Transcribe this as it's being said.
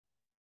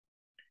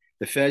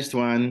The first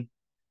one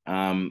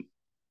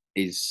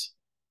is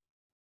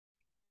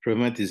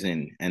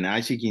Promethazine. And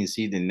as you can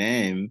see the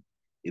name,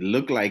 it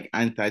looked like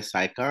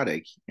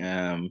antipsychotic.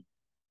 And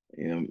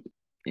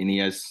he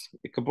has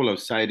a couple of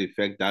side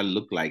effects that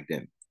look like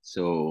them.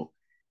 So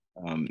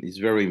it's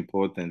very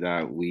important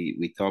that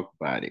we talk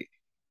about it.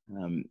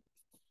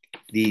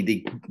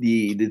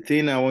 The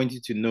thing I want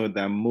you to know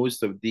that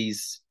most of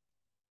these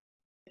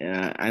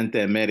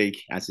antiemetic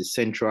as a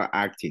central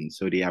acting,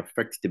 so they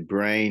affect the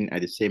brain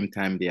at the same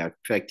time they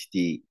affect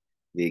the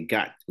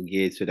gut,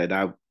 okay, so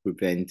that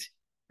prevent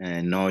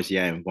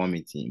nausea and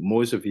vomiting.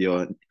 Most of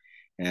your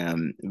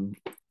um,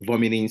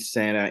 vomiting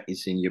center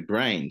is in your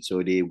brain,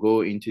 so they go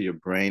into your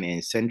brain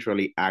and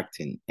centrally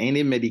acting.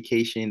 Any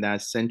medication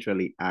that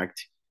centrally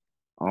act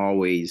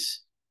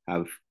always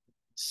have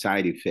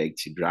side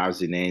effects,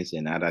 drowsiness,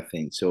 and other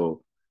things.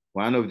 So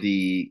one of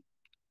the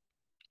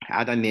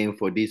other name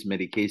for this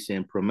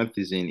medication,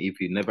 promethazine,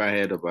 if you never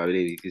heard about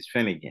it, it is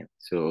Phenergan.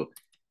 So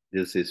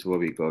this is what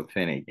we call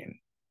Phenergan.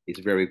 It's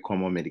very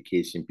common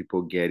medication.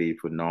 People get it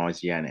for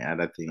nausea and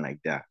other thing like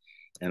that.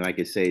 And like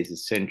I say, it's a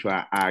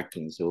central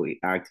acting, so it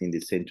acts in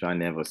the central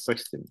nervous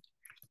system.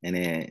 And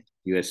then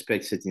you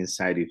expect certain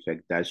side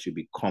effects that should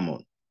be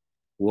common.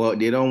 Well,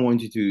 they don't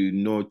want you to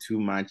know too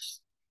much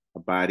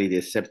about it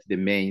except the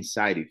main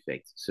side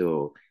effect.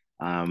 So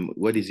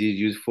what is it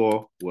used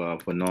for? Well,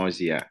 for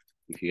nausea,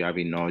 if you're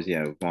having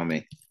nausea or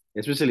vomit,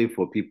 especially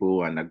for people who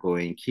are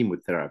undergoing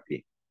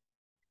chemotherapy.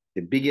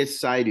 The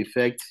biggest side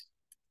effect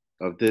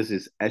of this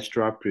is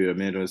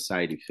extrapyramidal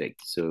side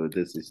effect. So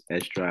this is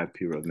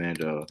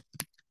extrapyramidal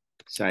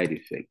side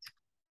effect.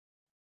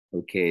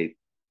 Okay.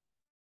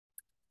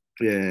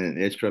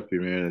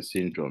 Extrapyramidal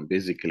syndrome,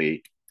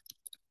 basically,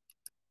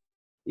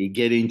 it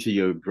get into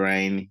your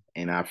brain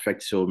and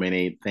affect so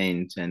many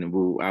things, and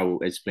I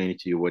will explain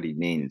to you what it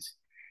means.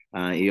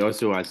 It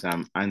also has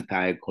some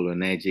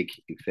anticholinergic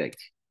effect.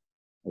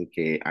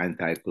 Okay,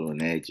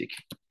 anticholinergic.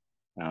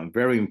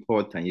 Very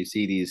important. You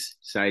see these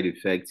side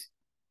effects.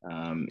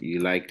 They're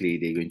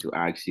going to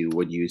ask you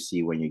what do you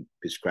see when you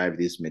prescribe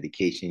this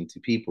medication to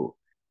people.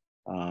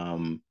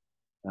 And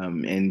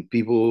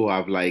people who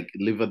have like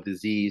liver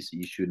disease,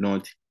 you should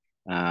not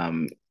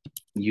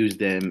use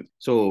them.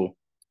 So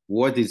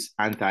what is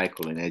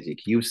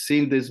anticholinergic? You've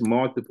seen this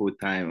multiple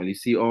times, and you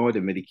see all the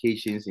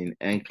medications in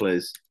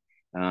NCLEX.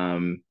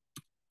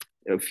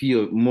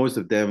 Most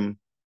of them,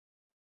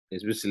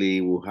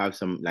 especially, will have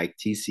some like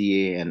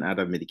TCA and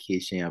other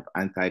medication of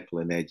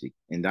anticholinergic,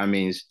 and that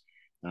means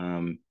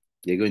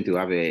they're going to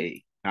have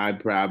a eye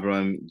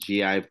problem,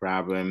 GI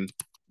problem,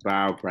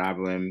 bowel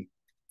problem,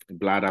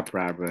 bladder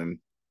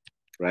problem,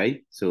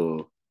 right?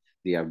 So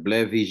they have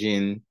blurred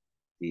vision,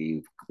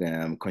 the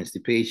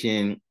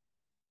constipation,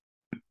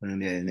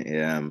 and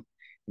then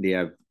they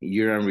have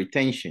urine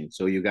retention.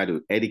 So you got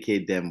to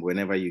educate them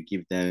whenever you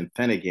give them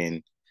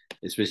Phenergan,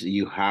 especially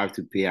you have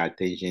to pay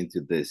attention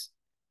to this.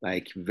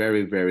 Like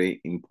very, very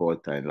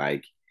important.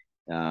 Like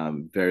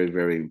very,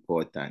 very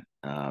important.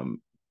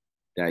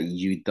 That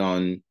you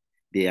don't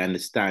they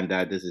understand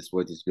that this is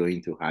what is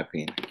going to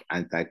happen, like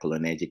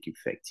anticholinergic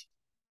effect.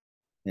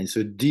 And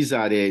so these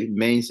are the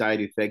main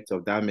side effects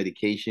of that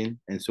medication.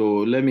 And so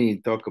let me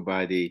talk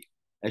about the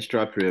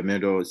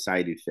extrapyramidal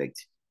side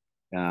effect.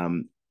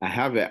 I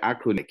have an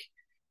acronym,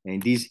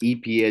 and this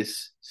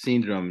EPS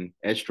syndrome,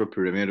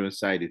 extrapyramidal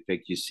side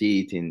effect, you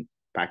see it in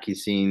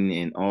Parkinson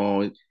and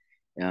all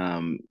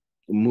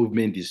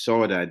movement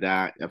disorder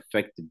that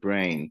affect the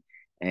brain.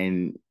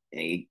 And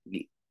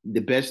the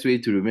best way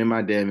to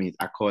remember them is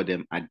I call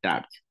them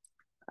ADAPT.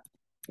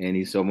 And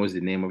it's almost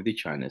the name of the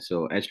channel.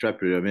 So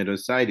extrapyramidal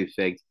side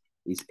effect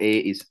is A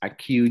is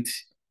acute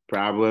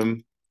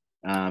problem.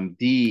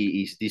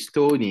 D is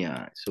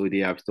dystonia. So they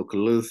have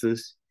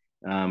scoliosis,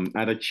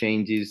 other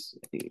changes.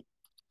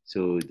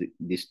 So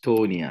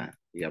dystonia,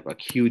 they have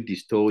acute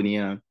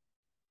dystonia,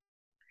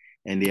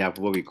 and they have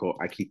what we call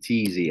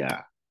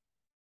akathisia.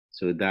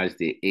 So that's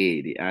the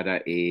A. The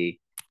other A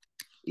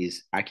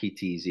is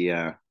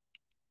akathisia.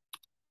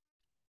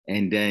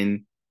 And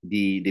then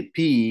the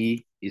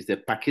P is the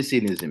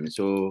Parkinsonism.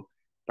 So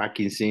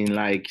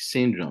Parkinson-like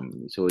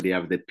syndrome. So they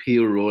have the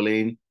pill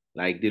rolling,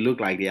 like they look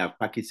like they have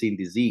Parkinson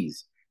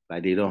disease,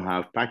 but they don't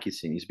have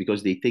Parkinson. It's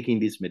because they're taking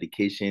this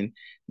medication.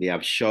 They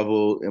have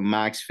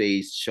max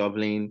face,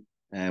 shoveling,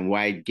 and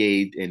wide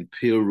gait, and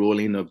pill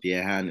rolling of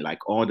their hand,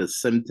 like all the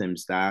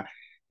symptoms that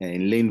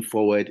and lean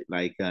forward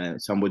like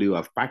somebody who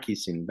have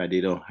Parkinson, but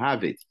they don't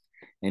have it.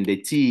 And the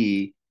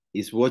T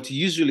is what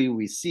usually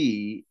we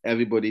see,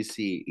 everybody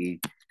see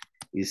it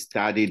is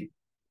studied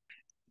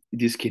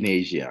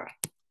dyskinesia.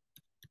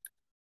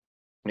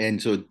 And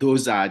so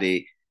those are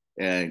the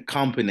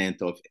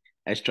component of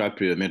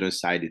extrapyramidal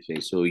side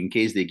effects. So in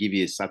case they give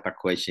you a SATA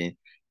question,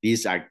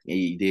 these are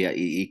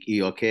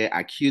they occur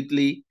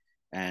acutely,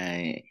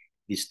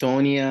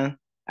 dystonia,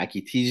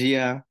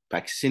 akathisia,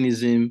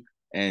 Parkinsonism,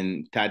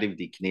 and tardive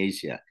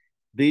dyskinesia.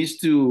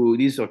 These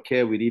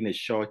occur within a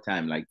short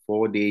time, like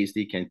 4 days.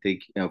 They can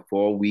take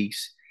 4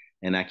 weeks,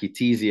 and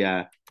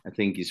akathisia, I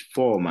think, is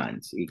 4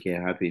 months. It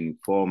can happen in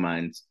 4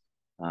 months.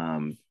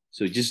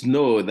 So just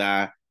know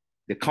that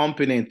the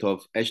component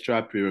of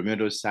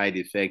extrapyramidal side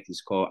effect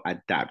is called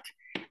ADAPT: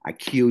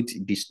 acute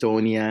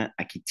dystonia,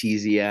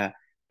 akathisia,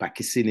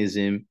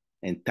 Parkinsonism,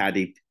 and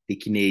tardive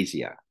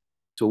dyskinesia.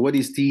 So what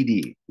is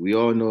TD? We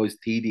all know it's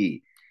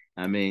TD.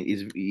 I mean,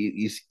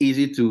 it's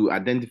easy to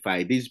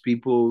identify. These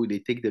people, they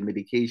take the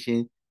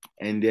medication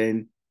and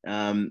then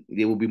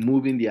they will be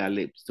moving their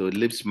lips. So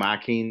lip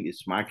smacking is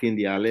smacking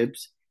their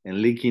lips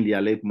and licking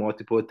their lip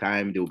multiple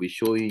times. They will be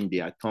showing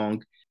their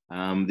tongue.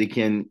 They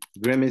can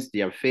grimace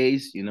their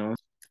face, you know.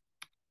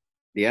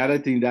 The other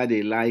thing that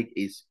they like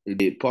is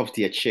they puff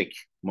their cheek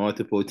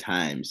multiple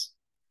times.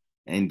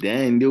 And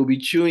then they'll be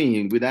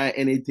chewing without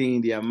anything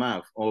in their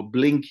mouth or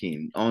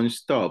blinking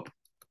non-stop.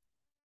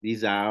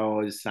 These are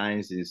all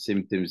signs and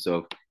symptoms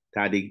of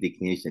tardive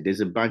dyskinesia.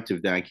 There's a bunch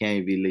of them. I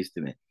can't even list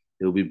them.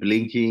 They'll be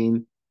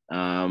blinking.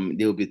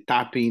 They'll be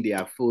tapping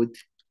their foot.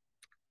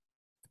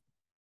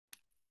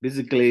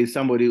 Basically,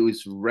 somebody who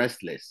is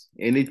restless.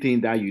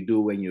 Anything that you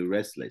do when you're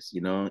restless,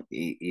 you know,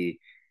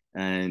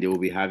 and they will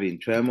be having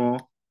tremor.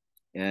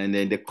 And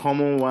then the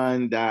common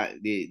one that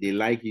they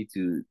like you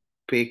to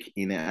pick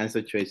in the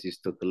answer choice is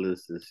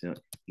tocolysis. You know,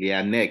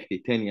 their neck, they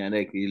turn their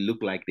neck, it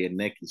look like their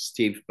neck is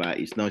stiff, but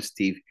it's not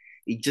stiff.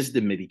 It's just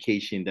the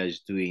medication that's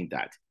doing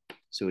that.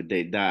 So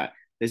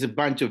there's a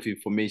bunch of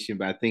information,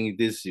 but I think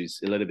this is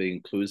a little bit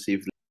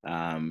inclusive.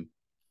 And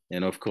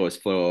of course,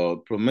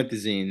 for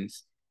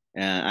promethazines,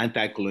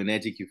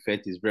 anticholinergic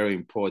effect is very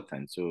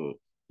important. So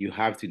you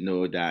have to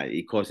know that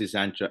it causes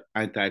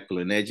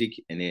anticholinergic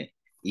and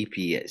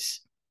EPS.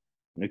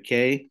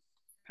 Okay,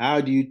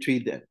 how do you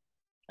treat them?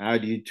 How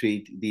do you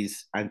treat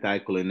this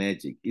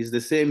anticholinergic? It's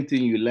the same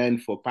thing you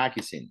learned for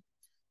Parkinson.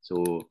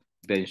 So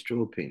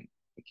benztropine,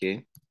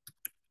 okay?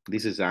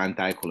 This is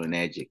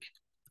anticholinergic.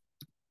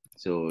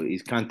 So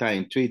it's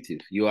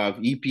counterintuitive. You have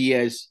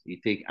EPS, you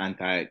take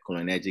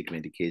anticholinergic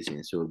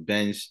medication. So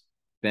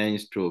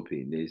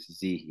benztropine, there's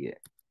Z here.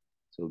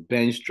 So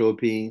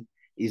benztropine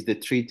is the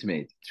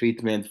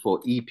treatment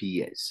for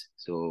EPS.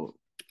 So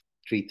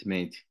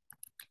treatment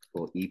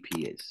for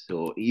EPS.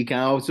 So you can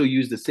also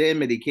use the same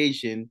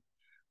medication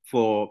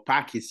for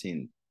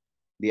Parkinson.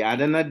 They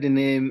add another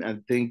name. I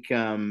think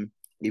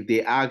if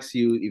they ask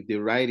you, if they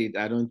write it,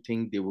 I don't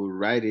think they will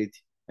write it.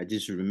 I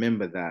just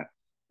remember that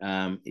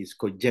it's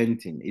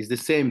cogentin. It's the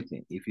same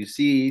thing. If you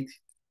see it,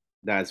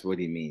 that's what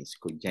it means.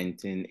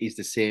 Cogentin is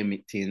the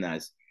same thing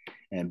as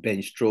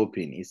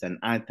benztropine. It's an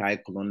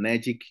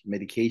anticholinergic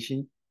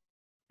medication,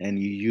 and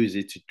you use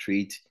it to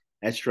treat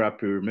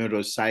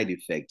extrapyramidal side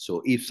effects.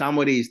 So if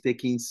somebody is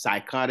taking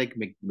psychotic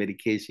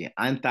medication,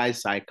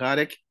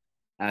 antipsychotic,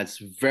 that's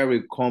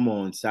very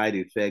common side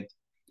effect.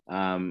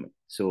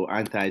 So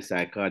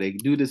antipsychotic,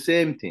 do the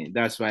same thing.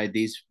 That's why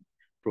this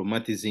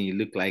promethazine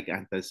look like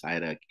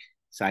antipsychotic.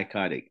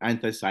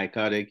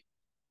 Antipsychotic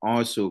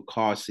also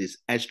causes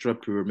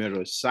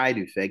extrapyramidal side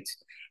effects,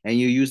 and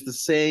you use the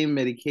same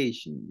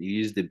medication. You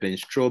use the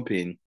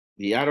benztropine.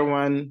 The other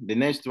one, the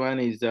next one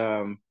is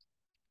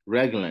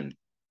Reglan.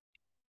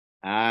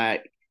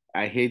 I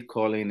I hate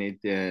calling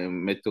it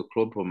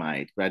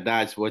metoclopramide, but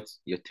that's what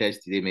your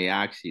test they may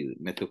ask you.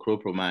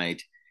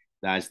 Metoclopramide,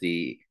 that's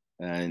the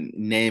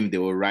name they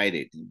will write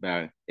it,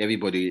 but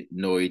everybody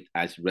know it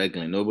as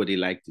Reglan. Nobody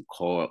like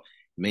to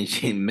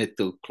mention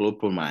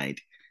metoclopramide.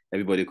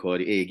 Everybody call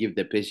it, hey, give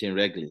the patient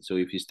Reglan. So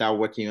if you start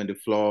working on the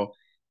floor,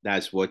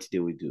 that's what they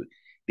will do.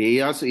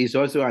 It's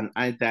also an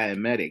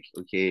antiemetic,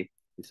 okay?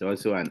 It's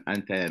also an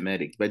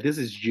antiemetic, but this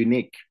is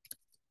unique.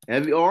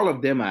 All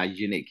of them are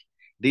unique.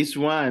 This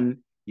one,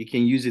 you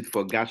can use it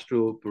for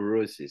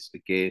gastroparesis,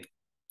 okay?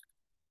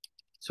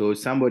 So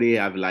somebody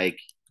have like,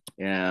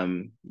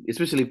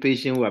 especially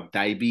patients who have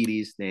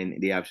diabetes, then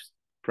they have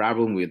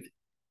problem with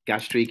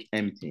gastric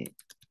emptying,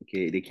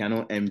 okay? They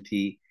cannot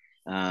empty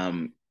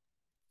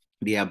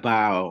their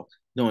bowel,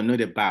 no, not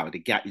the bowel,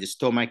 the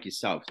stomach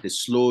itself, the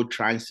slow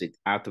transit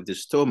out of the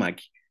stomach.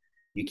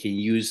 You can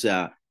use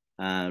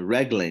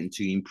Reglan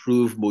to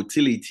improve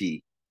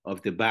motility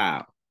of the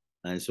bowel.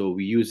 And so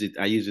we use it,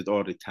 I use it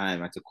all the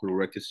time as a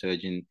colorectal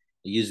surgeon.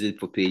 I use it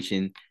for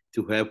patients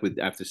to help with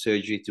after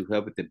surgery, to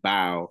help with the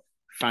bowel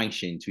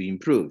function to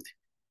improve.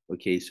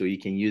 Okay, so you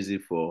can use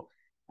it for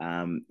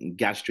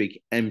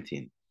gastric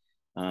emptying.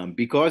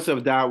 Because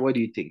of that, what do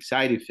you think?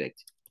 Side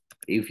effect.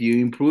 If you're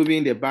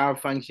improving the bowel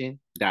function,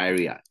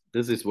 diarrhea.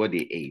 This is what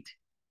they ate.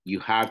 You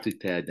have to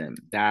tell them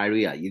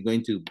diarrhea. You're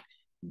going to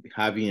be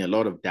having a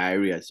lot of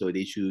diarrhea, so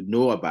they should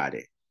know about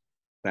it.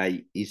 But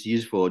it's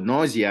used for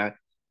nausea,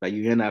 but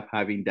you end up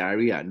having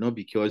diarrhea, not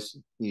because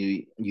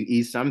you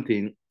eat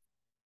something,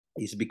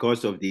 it's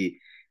because of the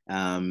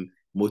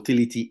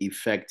motility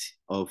effect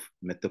of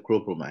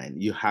metoclopramide.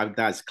 You have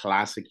that's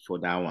classic for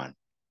that one.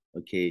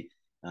 Okay,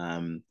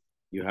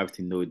 you have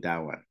to know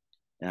that one.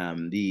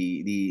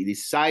 The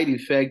side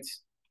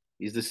effects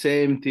is the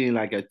same thing,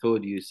 like I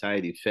told you.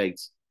 Side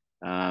effects,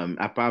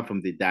 apart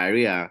from the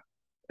diarrhea,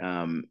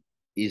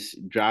 is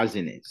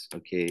drowsiness.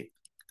 Okay,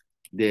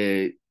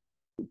 the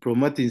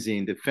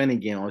promethazine, the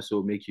Phenergan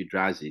also makes you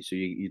drowsy, so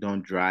you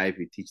don't drive.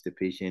 You teach the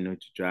patient not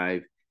to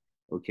drive.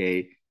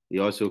 Okay, it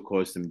also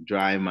causes some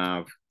dry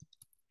mouth,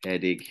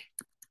 headache,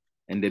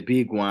 and the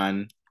big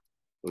one,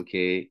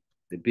 okay,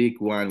 the big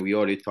one we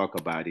already talked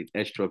about it,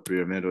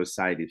 extrapyramidal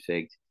side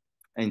effect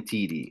and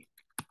TD.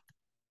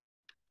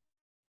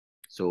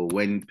 So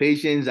when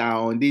patients are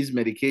on this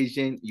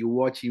medication, you're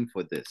watching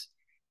for this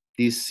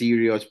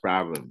serious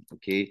problem,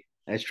 okay?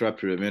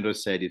 Extrapyramidal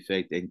side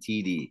effect and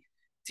TD.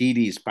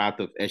 TD is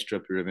part of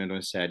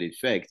extrapyramidal side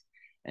effect,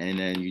 and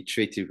then you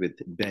treat it with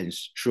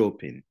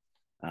benztropine.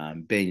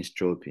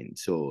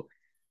 So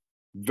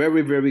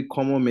very, very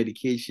common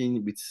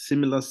medication with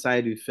similar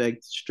side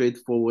effects,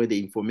 straightforward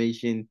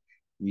information.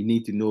 You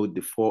need to know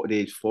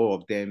there's four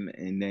of them,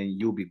 and then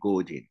you'll be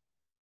golden.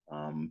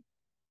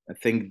 I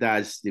think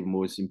that's the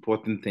most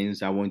important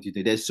things I want you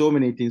to. There's so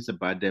many things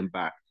about them,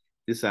 but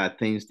these are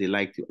things they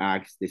like to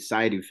ask: the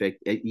side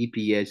effect,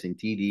 EPS and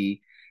TD,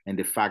 and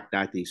the fact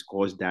that it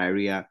causes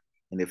diarrhea,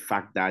 and the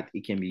fact that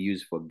it can be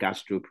used for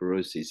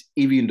gastroparesis,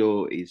 even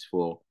though it's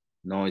for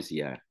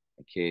nausea.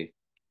 Okay.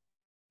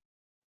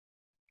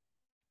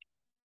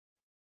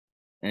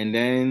 And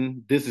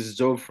then this is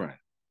Zofran.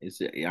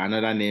 It's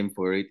another name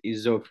for it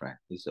is Zofran.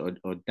 It's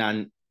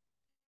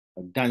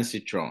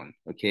Ondansetron.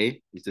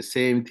 Okay, it's the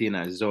same thing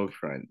as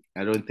Zofran.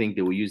 I don't think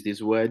they will use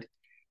this word,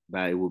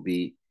 but it will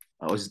be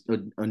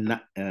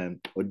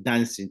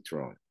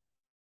Ondansetron.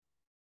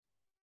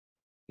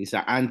 It's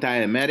an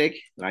antiemetic,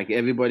 like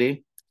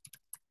everybody.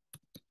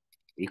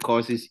 It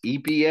causes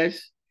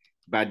EPS,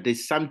 but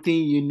there's something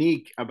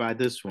unique about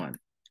this one.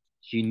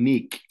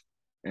 Unique,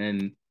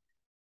 and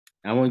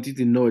I want you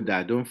to know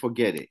that. Don't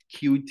forget it.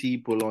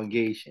 QT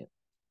prolongation.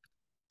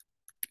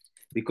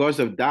 Because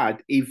of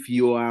that, if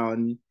you are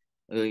on,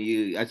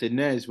 as a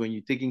nurse, when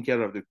you're taking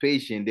care of the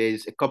patient,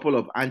 there's a couple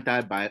of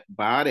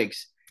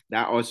antibiotics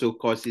that also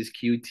causes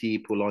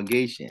QT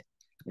prolongation.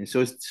 And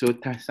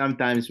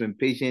sometimes when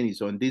patient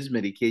is on this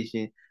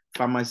medication,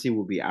 pharmacy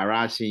will be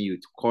harassing you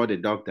to call the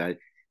doctor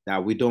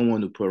that we don't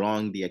want to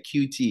prolong their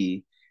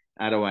QT.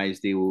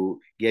 Otherwise, they will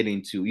get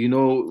into,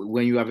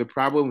 when you have a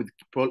problem with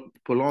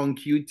prolonged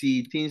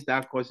QT, things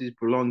that causes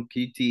prolonged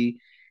QT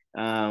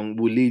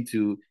will lead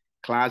to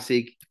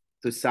classic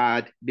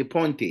Torsades de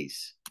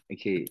Pontes.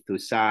 Okay,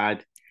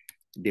 Torsades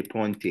de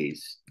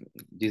Pontes.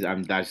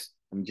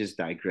 I'm just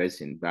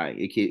digressing. But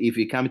okay, if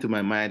you come to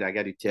my mind, I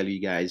got to tell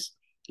you guys,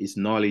 it's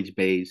knowledge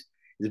based.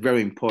 It's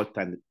very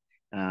important.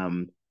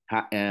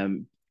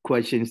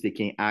 Questions they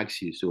can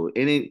ask you. So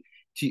any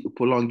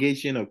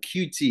prolongation of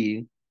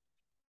QT,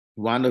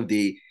 one of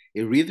the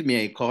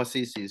arrhythmia it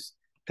causes is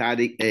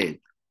tardic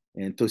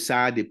and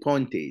Torsades de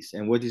Pontes.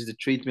 And what is the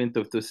treatment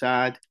of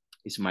Torsades?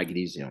 It's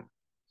magnesium.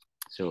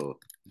 So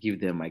give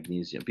them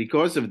magnesium.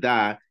 Because of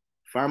that,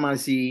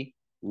 pharmacy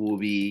will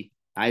be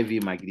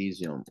IV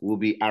magnesium, will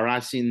be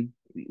harassing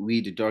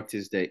we the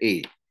doctors that,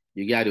 hey,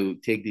 you got to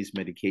take this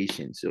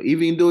medication. So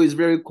even though it's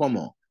very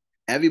common,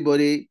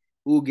 everybody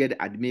who get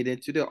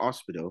admitted to the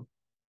hospital,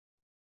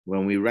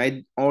 when we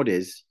write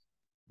orders,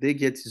 they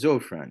get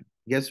Zofran.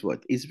 Guess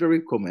what? It's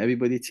very common.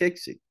 Everybody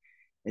takes it.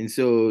 And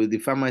so the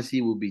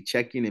pharmacy will be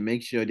checking and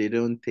make sure they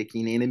don't take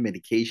in any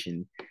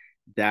medication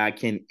that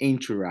can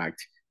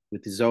interact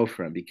with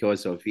Zofran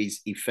because of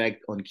its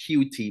effect on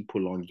QT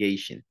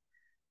prolongation,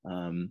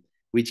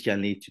 which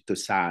can lead to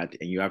Torsades,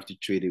 and you have to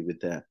treat it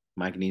with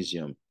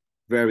magnesium.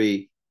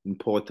 Very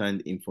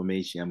important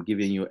information. I'm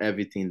giving you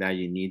everything that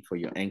you need for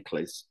your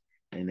NCLEX,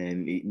 and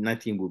then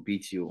nothing will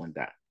beat you on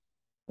that.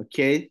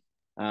 Okay.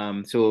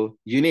 So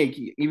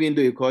unique, even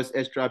though it causes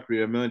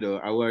extrapyramidal,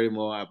 I worry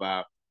more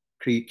about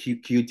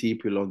QT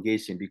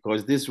prolongation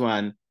because this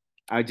one,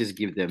 I just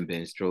give them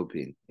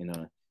benztropine,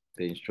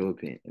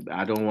 benztropine.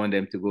 I don't want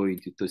them to go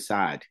into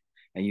Torsades.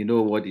 And you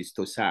know what is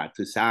Torsades?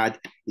 Torsades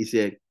is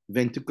a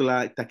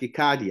ventricular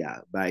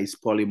tachycardia by its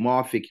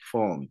polymorphic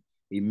form,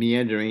 it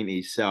meandering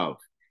itself.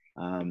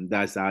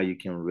 That's how you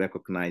can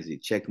recognize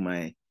it. Check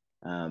my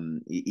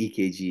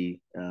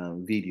EKG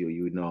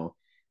video,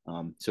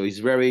 so it's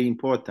very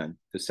important.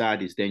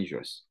 Torsades is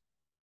dangerous.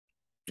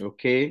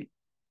 Okay.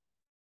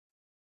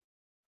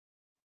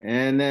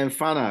 And then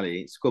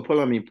finally,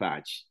 scopolamine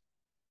patch.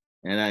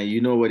 And you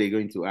know what they're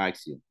going to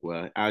ask you.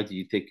 Well, how do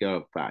you take care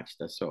of patch?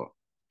 That's all.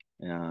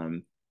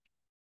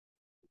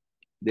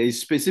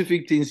 There's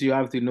specific things you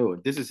have to know.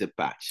 This is a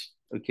patch,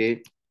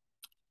 okay?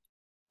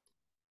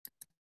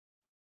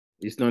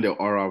 It's not the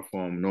oral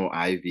form, no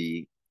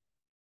IV.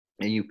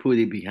 And you put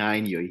it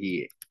behind your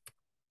ear.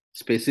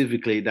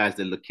 Specifically, that's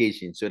the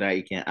location so that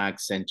it can act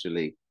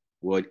centrally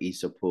what it's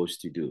supposed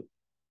to do.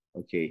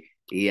 Okay.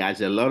 It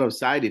has a lot of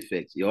side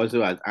effects. It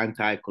also has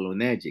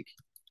anticholinergic,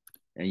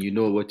 and you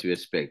know what to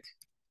expect.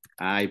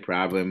 Eye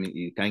problem,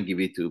 you can't give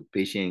it to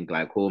patient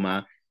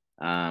glaucoma,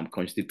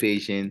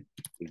 constipation.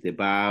 If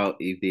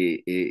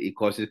it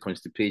causes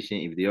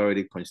constipation, if they're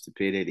already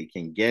constipated, they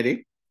can get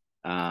it.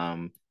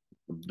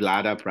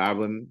 Bladder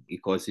problem,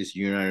 it causes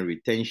urinary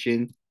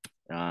retention.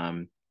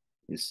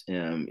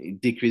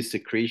 Decreased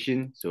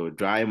secretion, so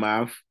dry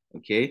mouth.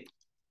 Okay,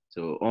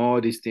 so all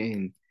these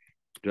things,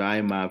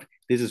 dry mouth.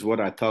 This is what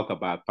I talk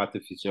about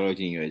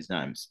pathophysiology in your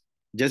exams.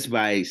 Just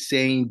by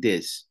saying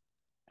this,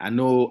 I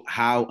know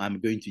how I'm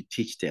going to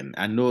teach them.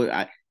 I know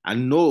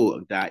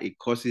that it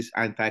causes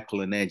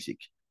anticholinergic.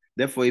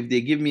 Therefore, if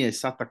they give me a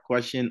SATA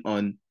question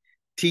on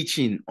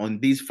teaching on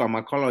this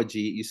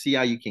pharmacology, you see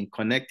how you can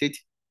connect it?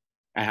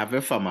 I have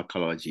a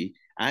pharmacology.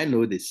 I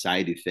know the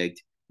side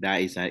effect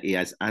that it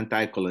has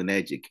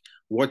anticholinergic.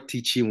 What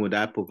teaching would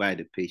I provide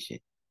the patient?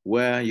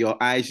 Where your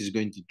eyes is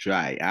going to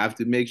dry. I have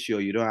to make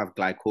sure you don't have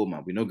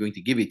glaucoma. We're not going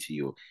to give it to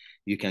you.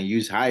 You can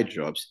use eye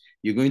drops.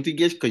 You're going to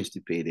get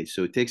constipated.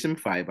 So take some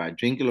fiber,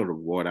 drink a lot of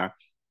water.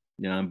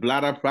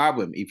 Bladder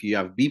problem. If you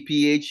have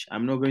BPH,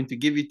 I'm not going to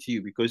give it to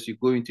you because you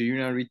go into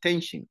urinary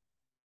retention.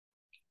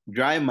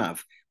 Dry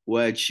mouth,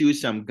 well, chew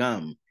some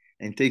gum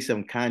and take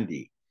some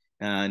candy,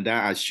 and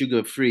that is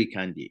sugar-free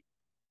candy.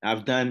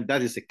 I've done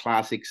that is a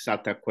classic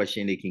SATA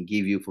question they can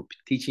give you for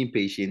teaching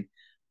patient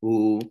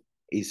who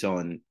is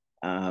on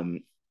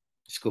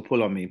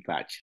scopolamine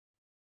patch.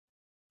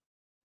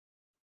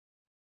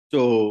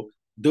 So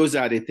those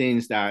are the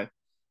things that.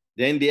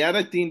 Then the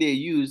other thing they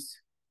use,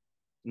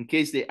 in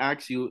case they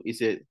ask you,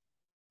 is a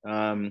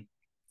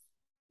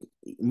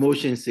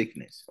motion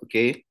sickness.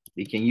 Okay,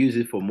 they can use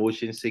it for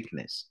motion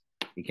sickness.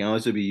 It can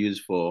also be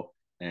used for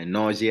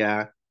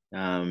nausea.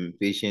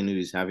 Patient who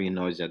is having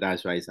nausea,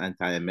 that's why it's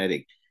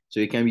antiemetic. So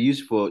it can be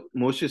used for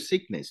motion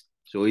sickness.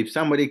 So if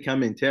somebody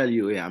come and tell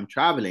you, hey, I'm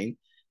traveling,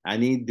 I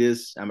need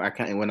this, I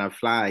can't, when I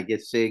fly, I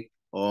get sick,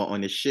 or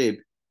on a ship,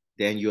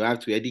 then you have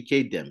to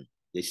educate them.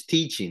 There's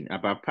teaching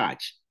about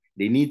patch.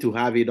 They need to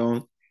have it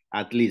on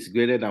at least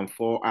greater than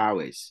 4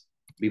 hours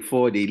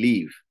before they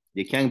leave.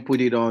 They can't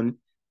put it on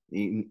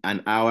in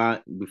an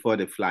hour before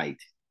the flight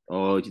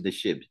or the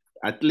ship.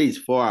 At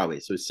least 4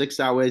 hours. So 6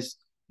 hours,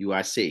 you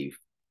are safe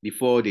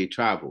before they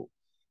travel.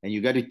 And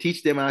you got to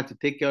teach them how to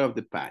take care of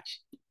the patch.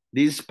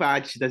 This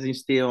patch doesn't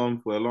stay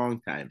on for a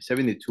long time,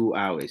 72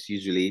 hours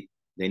usually.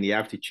 Then you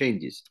have to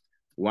change it,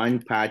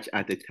 one patch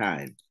at a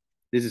time.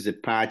 This is a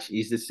patch.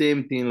 It's the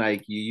same thing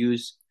like you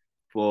use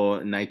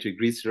for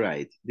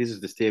nitroglyceride. This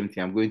is the same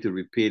thing. I'm going to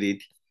repeat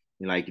it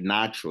like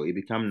natural. It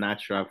becomes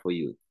natural for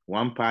you.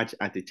 One patch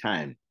at a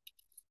time.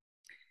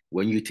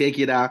 When you take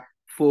it out,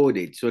 fold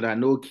it so that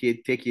no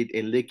kid take it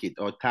and lick it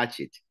or touch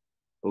it.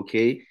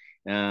 Okay?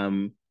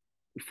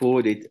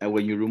 Fold it, and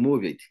when you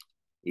remove it,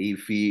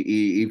 if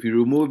you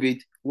remove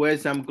it, wear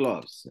some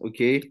gloves.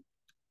 Okay?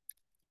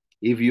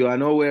 If you are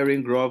not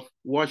wearing gloves,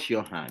 wash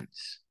your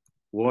hands.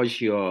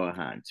 Wash your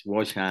hands.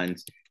 Wash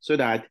hands so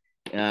that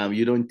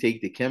you don't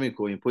take the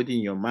chemical and put it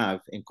in your mouth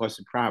and cause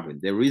a problem.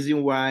 The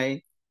reason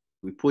why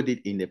we put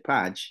it in the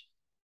patch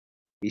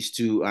is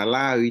to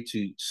allow it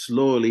to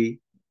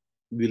slowly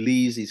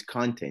release its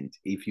content.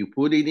 If you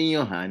put it in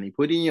your hand, you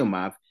put it in your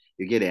mouth,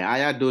 you get a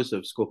higher dose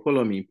of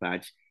scopolamine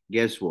patch.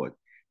 Guess what?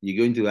 You're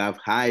going to have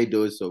high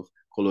dose of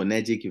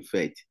cholinergic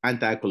effect,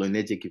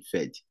 anticholinergic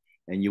effect,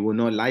 and you will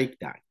not like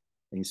that.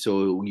 And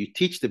so when you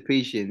teach the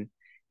patient,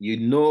 you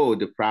know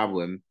the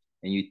problem,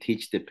 and you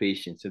teach the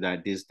patient so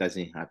that this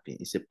doesn't happen.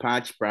 It's a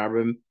patch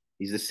problem.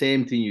 It's the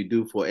same thing you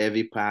do for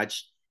every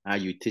patch, how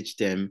you teach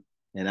them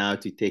and how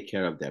to take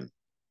care of them.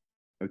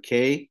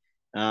 Okay?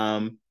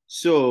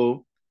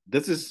 So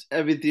this is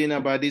everything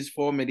about these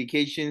 4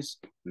 medications.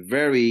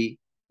 Very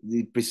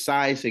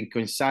precise and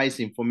concise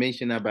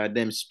information about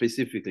them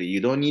specifically.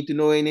 You don't need to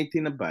know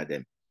anything about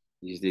them.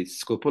 It's the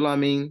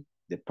scopolamine,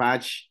 the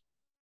patch,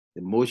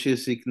 the motion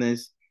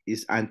sickness,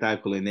 its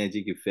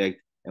anticholinergic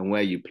effect, and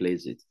where you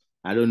place it.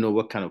 I don't know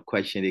what kind of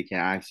question they can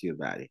ask you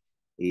about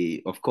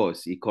it. Of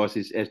course, it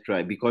causes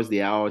extra, because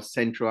they are all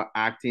central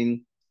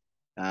acting,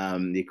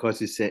 it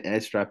causes an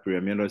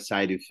extrapyramidal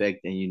side effect,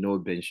 and you know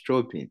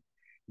benztropine.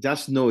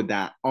 Just know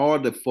that all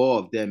the 4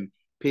 of them,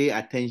 pay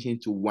attention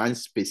to one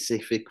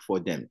specific for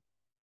them.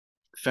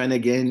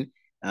 Phenergan,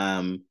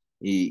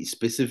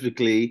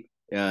 specifically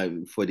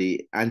for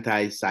the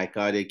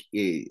antipsychotic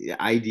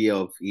idea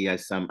of he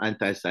has some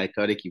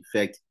antipsychotic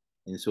effect,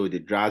 and so the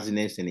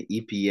drowsiness and the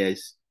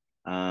EPS.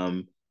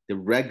 The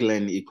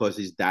Reglan, it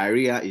causes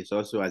diarrhea. It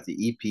also has the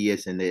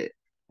EPS and the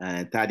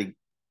tardic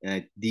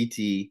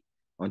DT.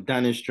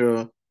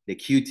 Ondansetron, the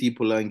QT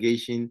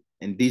prolongation,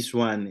 and this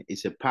one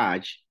is a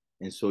patch.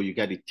 And so you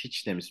got to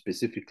teach them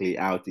specifically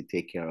how to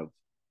take care of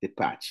the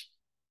patch.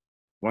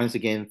 Once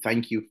again,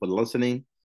 thank you for listening.